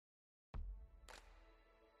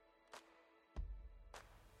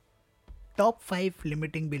top 5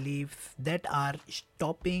 limiting beliefs that are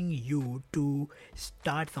stopping you to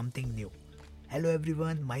start something new. Hello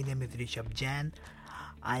everyone, my name is Rishabh Jain.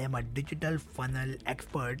 I am a digital funnel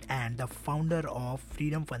expert and the founder of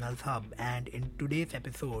Freedom Funnels Hub. And in today's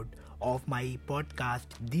episode of my podcast,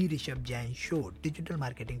 The Rishabh Jain Show, digital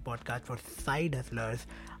marketing podcast for side hustlers,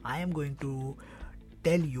 I am going to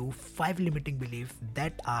tell you 5 limiting beliefs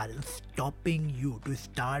that are stopping you to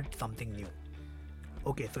start something new.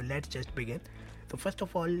 Okay, so let's just begin. So first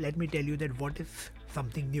of all, let me tell you that what is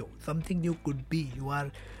something new. Something new could be you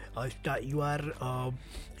want to start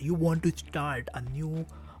a new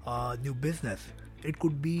business. It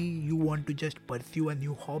could be you want to just pursue a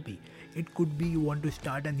new hobby. It could be you want to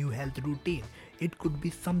start a new health routine. It could be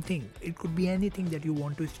something. It could be anything that you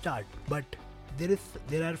want to start. But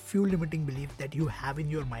there are few limiting beliefs that you have in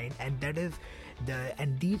your mind, and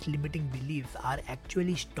these limiting beliefs are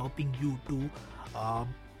actually stopping you to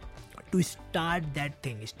start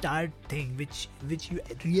thing which you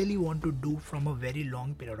really want to do from a very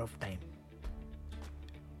long period of time.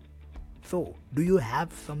 So do you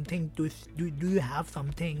have something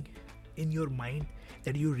in your mind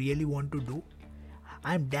that you really want to do?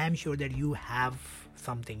 I'm damn sure that you have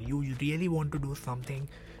something. You really want to do something.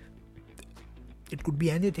 It could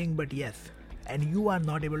be anything, but yes, and you are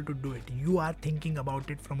not able to do it. You are thinking about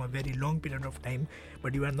it from a very long period of time,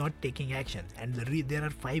 but you are not taking action. And there are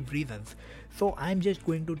 5 reasons. So I'm just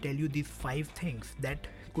going to tell you these 5 things that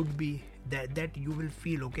could be that you will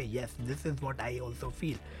feel, okay, yes, this is what I also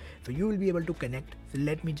feel. So you will be able to connect. So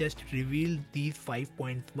let me just reveal these 5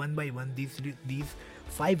 points one by one. These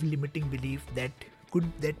 5 limiting beliefs that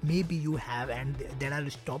maybe you have and that are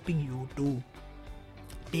stopping you to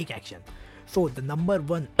take action. So the number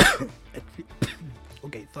one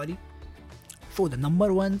okay, sorry. So the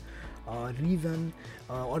number one reason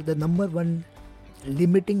or the number one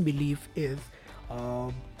limiting belief is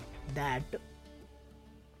that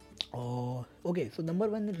okay, so number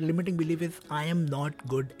one limiting belief is I am not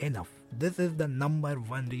good enough. This is the number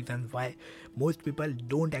one reason why most people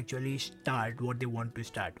don't actually start what they want to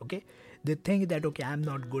start. Okay, they think that, okay, I'm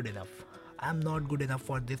not good enough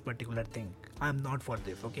for this particular thing. I'm not for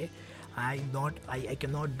this. Okay, I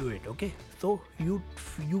cannot do it. Okay, so you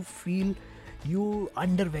feel you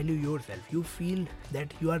undervalue yourself. You feel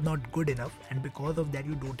that you are not good enough, and because of that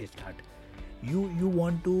you don't start. You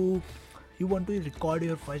want to record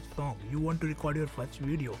your first song. You want to record your first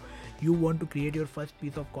video. You want to create your first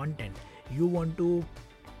piece of content. You want to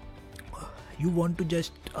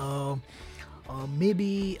just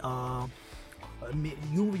maybe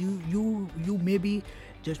you maybe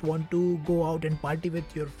just want to go out and party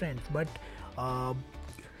with your friends, but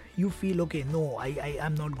you feel, okay, no, I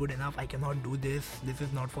am not good enough, I cannot do this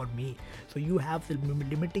is not for me. So you have the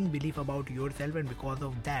limiting belief about yourself, and because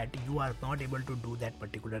of that you are not able to do that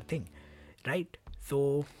particular thing, right?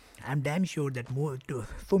 So I'm damn sure that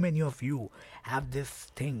so many of you have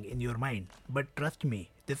this thing in your mind, but trust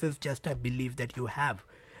me, this is just a belief that you have,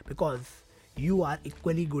 because you are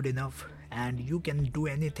equally good enough and you can do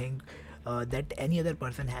anything that any other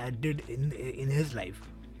person did in his life.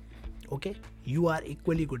 Okay, you are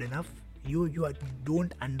equally good enough.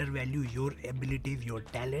 Don't undervalue your abilities, your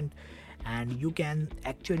talent, and you can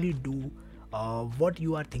actually do what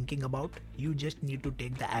you are thinking about. You just need to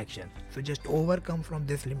take the action. So just overcome from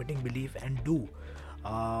this limiting belief and do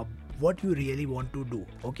what you really want to do.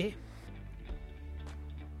 Okay,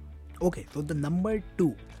 so the number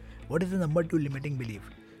 2, what is the number 2 limiting belief?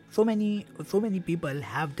 So many people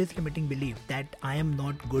have this limiting belief that I am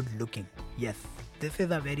not good looking. Yes, this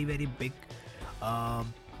is a very, very big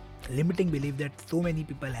limiting belief that so many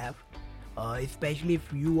people have, especially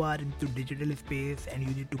if you are into digital space and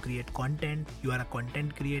you need to create content. You are a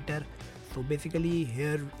content creator. So basically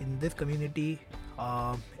here in this community,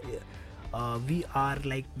 we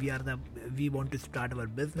want to start our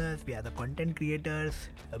business. We are the content creators.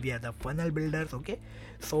 We are the funnel builders. Okay,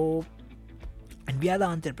 so, and we are the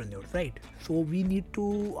entrepreneurs, right? So we need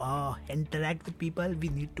to interact with people. We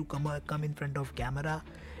need to come in front of camera.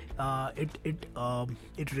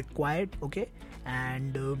 It required. Okay,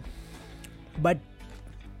 and but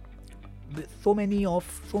so many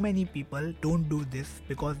people don't do this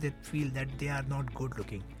because they feel that they are not good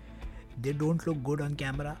looking. They don't look good on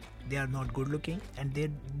camera. They are not good looking, and the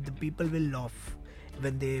people will laugh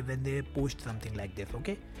when they post something like this.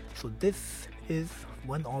 Okay, so this is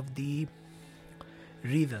one of the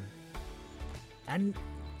reason. And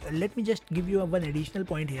let me just give you one additional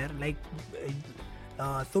point here. Like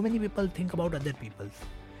so many people think about other people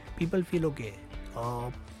feel, okay,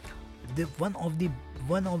 one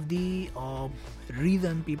of the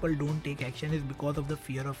reason people don't take action is because of the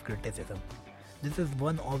fear of criticism. This is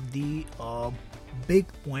one of the big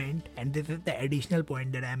point, and this is the additional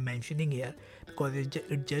point that I am mentioning here because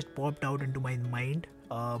it just popped out into my mind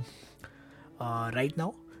right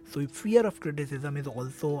now. So fear of criticism is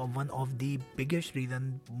also one of the biggest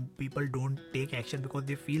reason people don't take action, because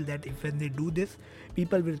they feel that if when they do this,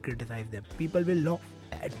 people will criticize them, people will laugh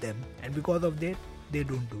at them, and because of that they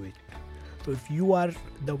don't do it. So if you are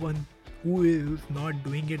the one who is not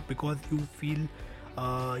doing it because you feel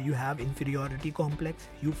you have inferiority complex,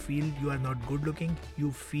 you feel you are not good looking,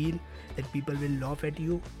 you feel that people will laugh at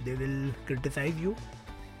you, they will criticize you,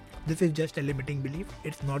 this is just a limiting belief.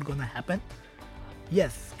 It's not gonna happen.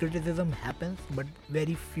 Yes, criticism happens, but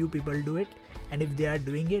very few people do it, and if they are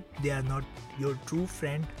doing it, they are not your true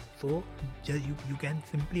friend, so just you can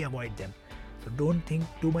simply avoid them. So don't think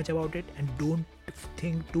too much about it, and don't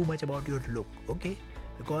think too much about your look, okay?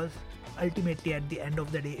 Because ultimately at the end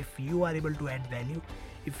of the day, if you are able to add value,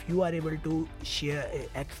 if you are able to share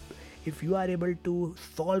if you are able to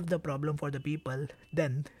solve the problem for the people,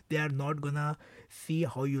 then they are not gonna see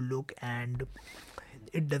how you look, and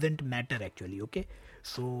it doesn't matter actually, okay?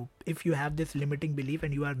 So if you have this limiting belief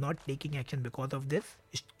and you are not taking action because of this,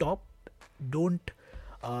 stop. Don't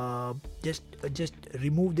just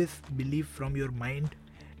remove this belief from your mind,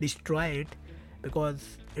 destroy it,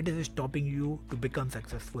 because it is stopping you to become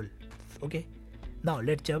successful, okay? Now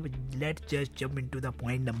let's just jump into the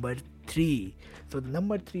point number 3. So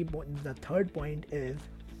the third point is,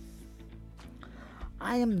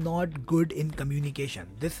 I am not good in communication.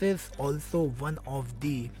 This is also one of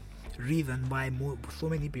the reason why so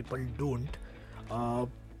many people don't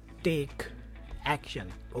take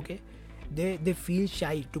action, okay? They feel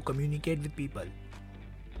shy to communicate with people.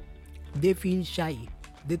 They feel shy.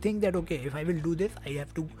 They think that, okay, if I will do this, I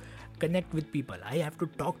have to connect with people, I have to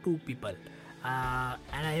talk to people,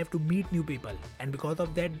 and I have to meet new people, and because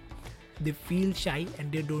of that they feel shy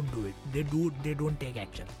and they don't do it. They don't take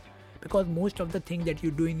action, because most of the thing that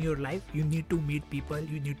you do in your life, you need to meet people,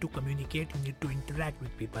 you need to communicate, you need to interact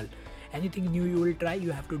with people. Anything new you will try,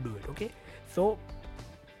 you have to do it, okay? So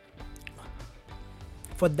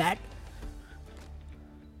for that,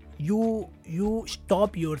 you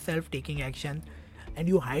stop yourself taking action, and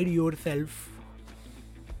you hide yourself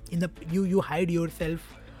you hide yourself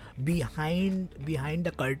behind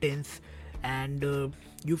the curtains, and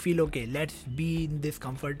you feel, okay, let's be in this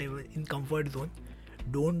comfort zone.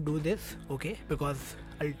 Don't do this, okay? Because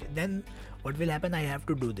then what will happen? I have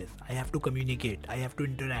to do this, I have to communicate, I have to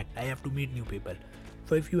interact, I have to meet new people.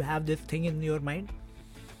 So if you have this thing in your mind,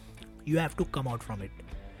 you have to come out from it,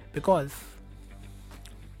 because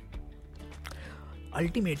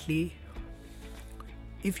ultimately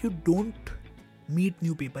if you don't meet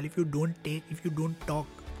new people, if you don't talk,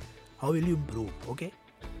 how will you improve, okay?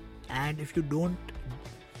 And if you don't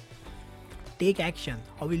take action,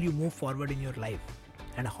 how will you move forward in your life,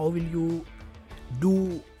 and how will you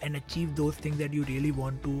do and achieve those things that you really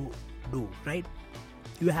want to do, right?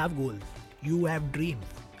 You have goals, you have dreams,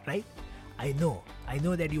 right? I know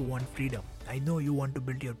that you want freedom, I know you want to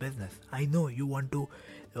build your business, I know you want to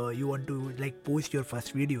like post your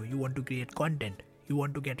first video, you want to create content, you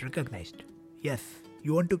want to get recognized, yes,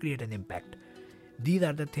 you want to create an impact. These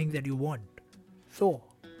are the things that you want. So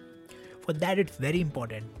for that, it's very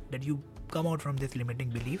important that you come out from this limiting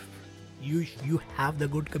belief. You have the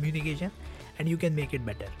good communication, and you can make it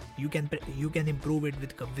better. You can improve it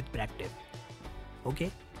with practice,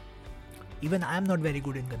 okay? Even I am not very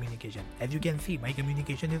good in communication. As you can see, my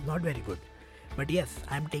communication is not very good, but yes,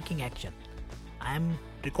 I am taking action. I am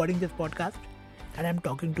recording this podcast and I am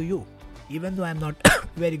talking to you, even though I am not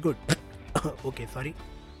very good. Okay, sorry,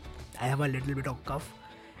 I have a little bit of cough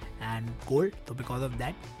and cold, so because of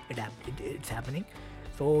that it's happening.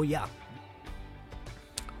 So yeah,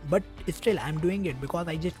 but still I'm doing it because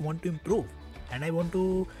I just want to improve, and I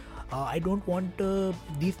don't want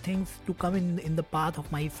these things to come in the path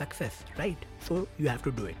of my success, right? So you have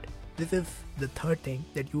to do it. This is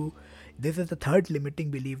the third limiting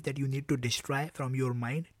belief that you need to destroy from your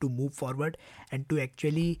mind to move forward and to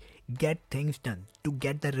actually get things done, to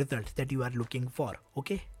get the results that you are looking for,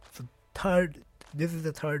 okay? So this is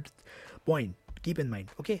the third point, keep in mind,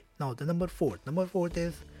 okay? Now the number fourth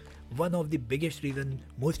is one of the biggest reason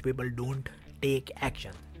most people don't take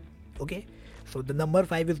action, okay? So the number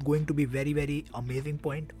 5 is going to be very, very amazing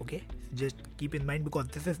point, okay? Just keep in mind, because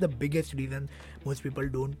this is the biggest reason most people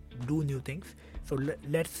don't do new things. So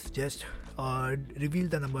let's just reveal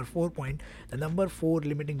the number 4 point. The number 4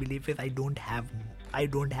 limiting belief is I don't have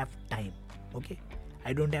time, okay?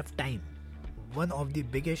 I don't have time. one of the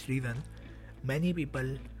biggest reason many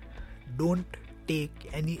people don't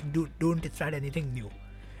don't start anything new.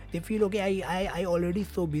 They feel, okay, I already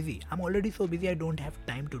so busy. I'm already so busy. I don't have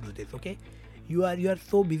time to do this. Okay, you are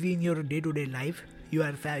so busy in your day-to-day life. You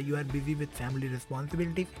are busy with family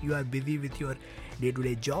responsibilities. You are busy with your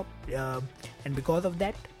day-to-day job, and because of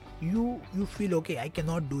that, you feel, okay, I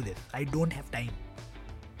cannot do this. I don't have time.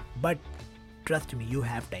 But trust me, you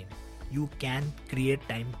have time. You can create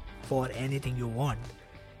time for anything you want,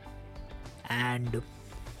 and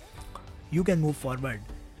you can move forward.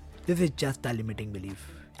 This is just a limiting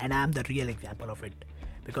belief, and I am the real example of it,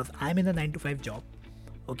 because I'm in a 9 to 5 job,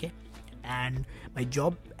 okay, and my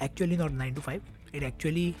job actually not 9 to 5. It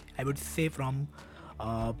actually, I would say, from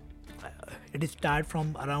it start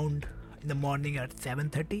from around in the morning at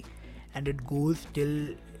 7:30, and it goes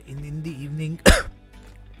till in the evening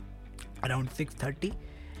around 6:30,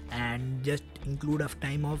 and just include of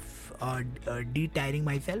time of de-tiring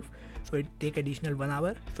myself, so it take additional 1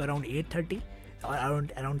 hour, so around 8:30 or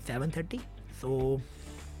around 7:30. So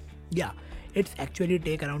yeah, it's actually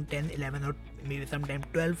take around 10, 11 or maybe sometime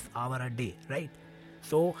 12 hour a day, right?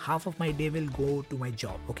 So half of my day will go to my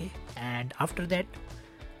job, okay, and after that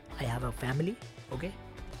I have a family, okay,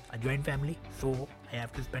 a joint family, so I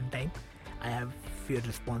have to spend time. I have few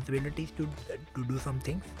responsibilities to do some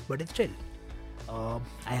things, but still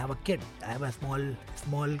I have a kid. I have a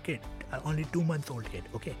small kid, only 2 months old kid,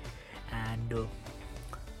 okay, and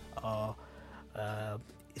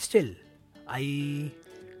still I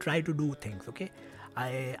try to do things, okay.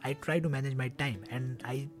 I try to manage my time, and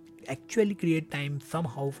I actually create time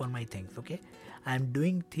somehow for my things, okay. I'm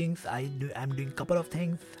doing things. I'm doing couple of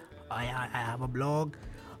things. I have a blog.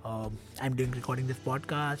 I'm recording this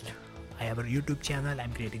podcast. I have a YouTube channel.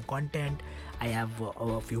 I'm creating content. I have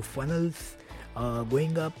a few funnels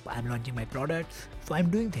going up. I'm launching my products. So I'm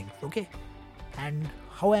doing things, okay. And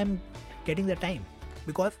how I'm getting the time?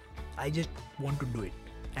 Because I just want to do it,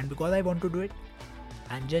 and because I want to do it,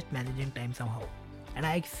 I'm just managing time somehow. And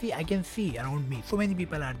I can see around me so many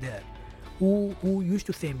people are there who used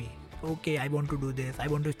to say me, okay, I want to do this, I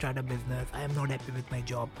want to start a business, I am not happy with my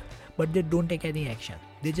job, but they don't take any action.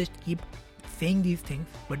 They just keep saying these things,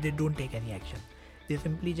 but they don't take any action. They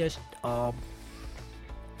simply just not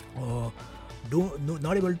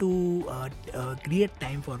able to create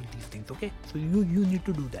time for these things, okay. So you need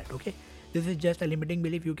to do that, okay. This is just a limiting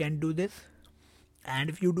belief. You can do this, and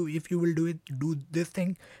if you will do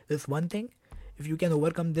this one thing, if you can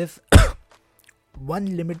overcome this one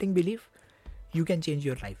limiting belief, you can change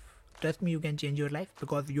your life. Trust me, you can change your life,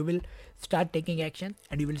 because you will start taking action,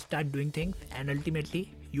 and you will start doing things, and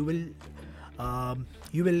ultimately you will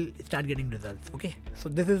start getting results, okay. So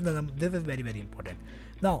this is very, very important.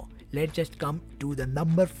 Now let's just come to the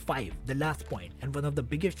number 5, the last point, and one of the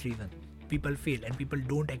biggest reasons people fail and people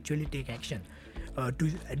don't actually take action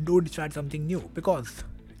and don't start something new, because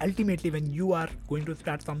ultimately when you are going to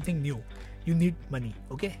start something new, you need money,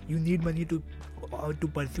 okay. You need money to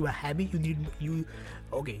pursue a hobby. You need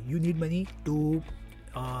money to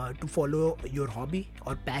follow your hobby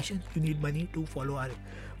or passion. You need money to follow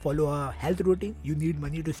a health routine. You need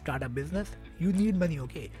money to start a business. You need money,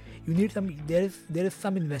 okay. You need there is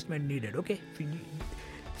some investment needed, okay.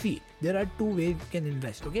 See, there are 2 ways you can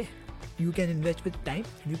invest, okay. You can invest with time,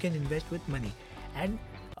 and you can invest with money, and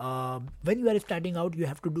when you are starting out, you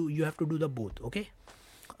have to do the both, okay.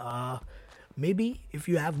 Maybe if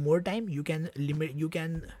you have more time, you can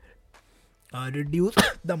reduce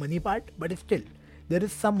the money part, but still there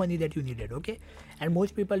is some money that you needed, okay. And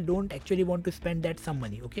most people don't actually want to spend that some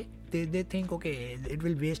money, okay. They think, okay, it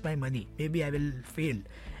will waste my money, maybe I will fail,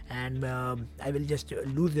 and I will just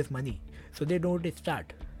lose this money, so they don't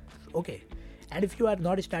start, okay. And if you are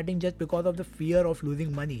not starting just because of the fear of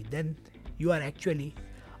losing money, then you are actually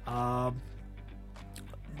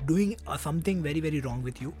doing something very, very wrong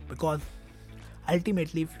with you, because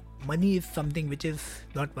ultimately money is something which is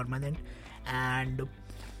not permanent, and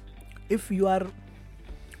if you are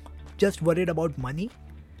just worried about money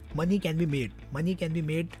can be made,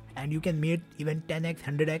 and you can make even 10x,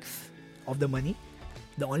 100x of the money.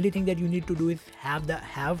 The only thing that you need to do is have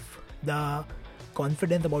the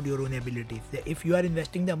confidence about your own abilities. If you are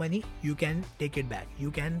investing the money, you can take it back,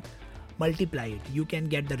 you can multiply it, you can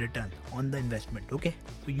get the return on the investment, okay.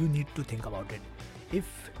 So you need to think about it.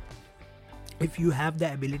 If you have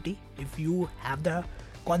the ability, if you have the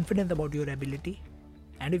confidence about your ability,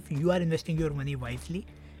 and if you are investing your money wisely,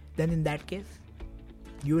 then in that case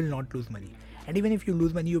you will not lose money. And even if you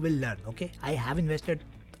lose money, you will learn, okay. I have invested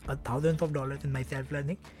thousands of dollars in my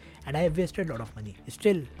self-learning, and I have wasted a lot of money.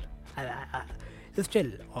 Still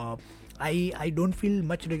I don't feel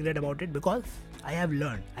much regret about it, because I have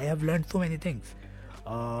learned so many things,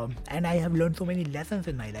 and I have learned so many lessons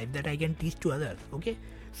in my life that I can teach to others. Okay,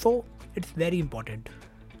 so it's very important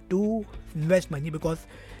to invest money, because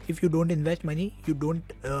if you don't invest money, you don't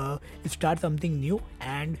start something new,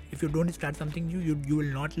 and if you don't start something new, you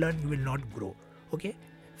will not learn, you will not grow. Okay,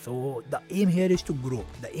 so the aim here is to grow,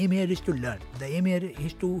 the aim here is to learn, the aim here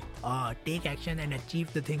is to take action and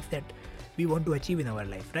achieve the things that we want to achieve in our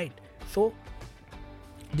life, right? So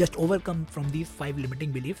just overcome from these 5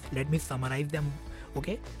 limiting beliefs. Let me summarize them.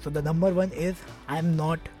 Okay, so the number 1 is I'm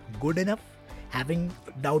not good enough, having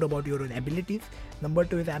doubt about your own abilities. Number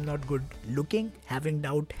 2 is I'm not good looking, having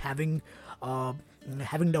doubt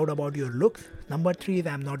about your looks. Number 3 is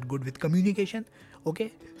I'm not good with communication.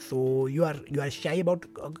 Okay, so you are shy about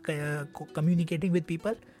communicating with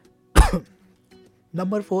people.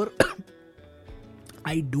 Number 4,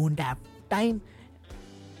 I don't have time.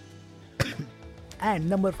 And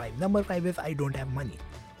number 5 is I don't have money.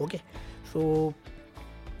 Okay, so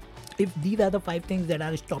if these are the 5 things that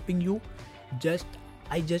are stopping you,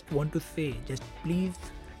 I just want to say, just please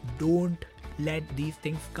don't let these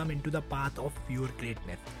things come into the path of your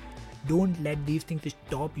greatness. Don't let these things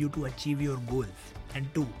stop you to achieve your goals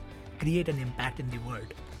and to create an impact in the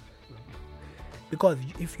world. Because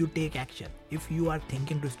if you take action, if you are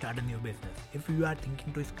thinking to start a new business, if you are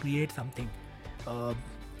thinking to create something,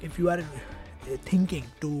 if you are thinking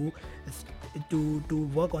to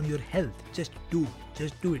work on your health, just do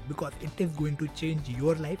it, because it is going to change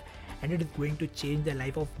your life, and it is going to change the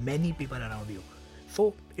life of many people around you.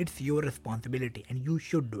 So it's your responsibility, and you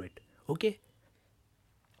should do it. Okay,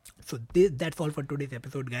 so that's all for today's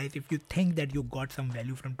episode, guys. If you think that you got some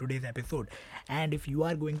value from today's episode, and if you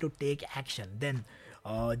are going to take action, then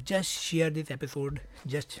just share this episode,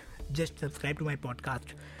 just subscribe to my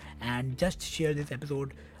podcast, and just share this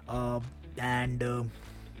episode, and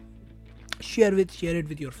share it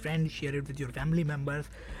with your friends, share it with your family members,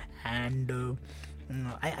 and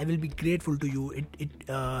I will be grateful to you.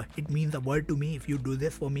 It means a world to me if you do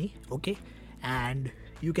this for me. Okay, and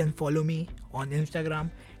you can follow me on Instagram.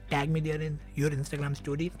 Tag me there in your Instagram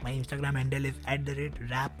stories. My Instagram handle is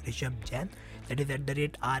 @raprishabhjain. That is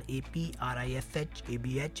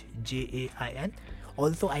 @RAPRISHABHJAIN.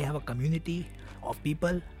 Also, I have a community of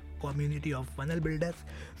people, community of funnel builders.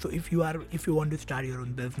 So if you want to start your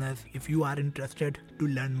own business, if you are interested to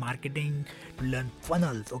learn marketing, to learn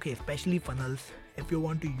funnels, okay, especially funnels, if you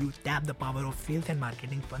want to tap the power of sales and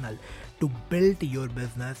marketing funnel to build your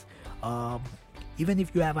business, even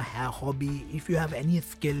if you have a hobby, if you have any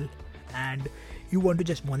skill and you want to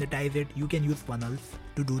just monetize it, you can use funnels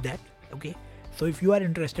to do that. Okay, so if you are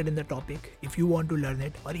interested in the topic, if you want to learn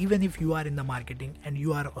it, or even if you are in the marketing and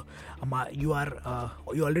you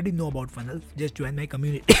already know about funnels, just join my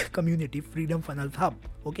community Freedom Funnels Hub.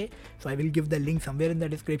 Okay, so I will give the link somewhere in the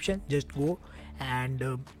description. Just go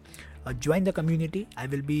and join the community. I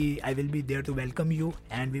will be there to welcome you,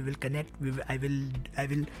 and we will connect.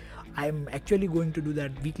 I'm actually going to do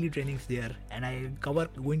that weekly trainings there, and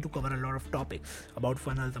going to cover a lot of topics about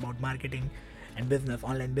funnels, about marketing and business,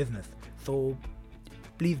 online business. So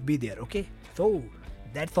please be there. Okay, so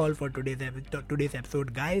that's all for today's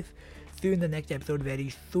episode, guys. See you in the next episode very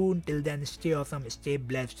soon. Till then, stay awesome, stay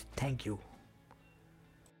blessed. Thank you.